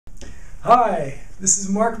Hi, this is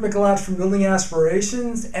Mark Mikelat from Building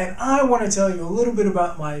Aspirations, and I want to tell you a little bit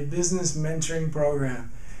about my business mentoring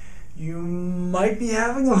program. You might be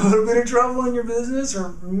having a little bit of trouble in your business, or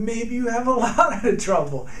maybe you have a lot of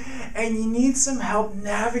trouble, and you need some help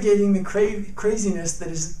navigating the craziness that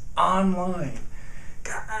is online.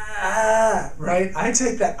 Right? I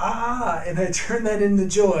take that and I turn that into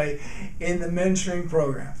joy in the mentoring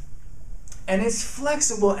program. And it's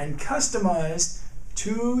flexible and customized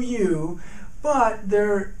to you, but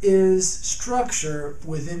there is structure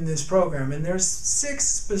within this program, and there's 6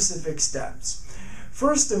 specific steps.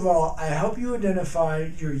 First of all, I help you identify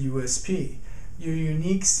your USP, your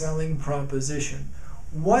unique selling proposition.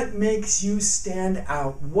 What makes you stand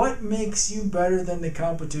out? What makes you better than the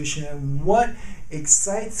competition? And what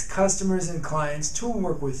excites customers and clients to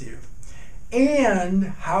work with you? And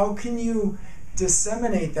how can you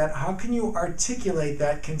disseminate that? How can you articulate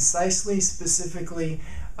that concisely, specifically,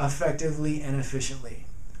 effectively, and efficiently?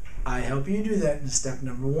 I help you do that in step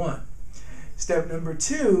number 1. Step number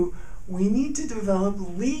 2, we need to develop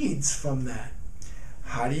leads from that.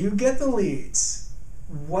 How do you get the leads?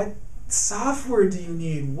 What software do you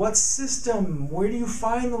need? What system? Where do you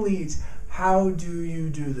find the leads? How do you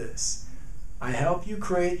do this? I help you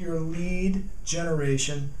create your lead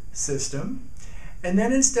generation system. And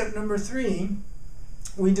then in step number 3,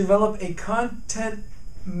 we develop a content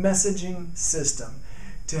messaging system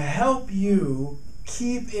to help you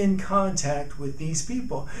keep in contact with these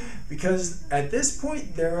people. Because at this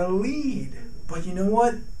point, they're a lead. But you know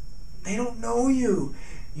what? They don't know you.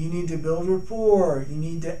 You need to build rapport. You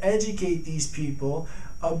need to educate these people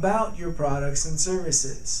about your products and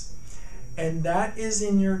services. And that is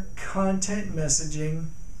in your content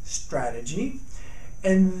messaging strategy.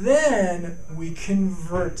 And then we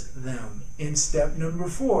convert them in step number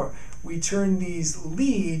 4. We turn these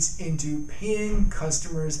leads into paying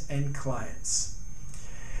customers and clients.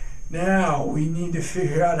 Now, we need to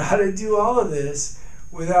figure out how to do all of this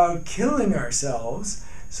without killing ourselves.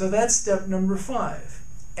 So that's step number 5.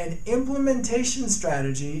 An implementation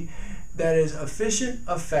strategy that is efficient,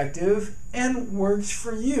 effective, and works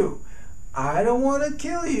for you. I don't want to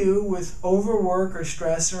kill you with overwork or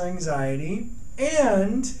stress or anxiety,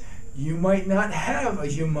 and you might not have a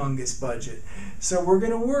humongous budget. So we're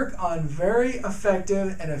going to work on very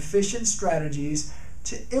effective and efficient strategies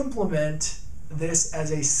to implement this as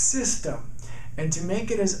a system and to make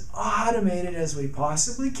it as automated as we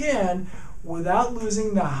possibly can without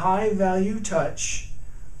losing the high value touch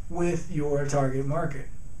with your target market.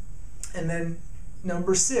 And then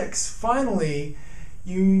number 6, finally,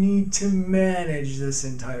 you need to manage this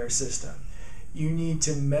entire system. You need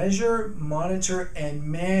to measure, monitor, and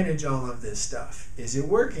manage all of this stuff. Is it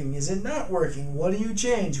working? Is it not working? What do you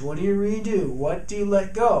change? What do you redo? What do you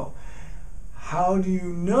let go? How do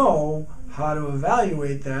you know how to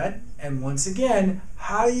evaluate that? And once again,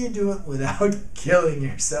 how do you do it without killing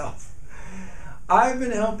yourself? I've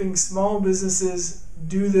been helping small businesses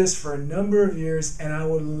do this for a number of years, and I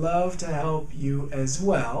would love to help you as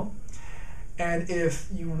well. And if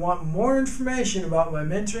you want more information about my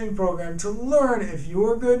mentoring program to learn if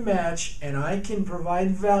you're a good match and I can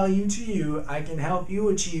provide value to you, I can help you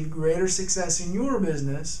achieve greater success in your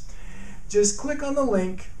business, just click on the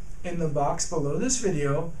link in the box below this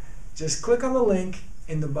video. Just click on the link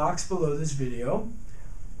in the box below this video,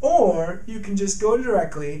 or you can just go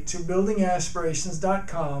directly to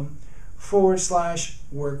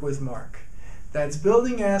buildingaspirations.com/work-with-Mark. That's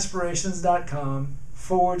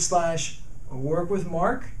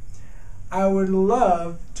buildingaspirations.com/work-with-Mark. I would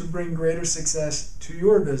love to bring greater success to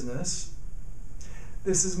your business.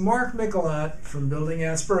 This is Mark Mikelat from Building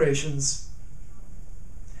Aspirations.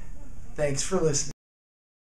 Thanks for listening.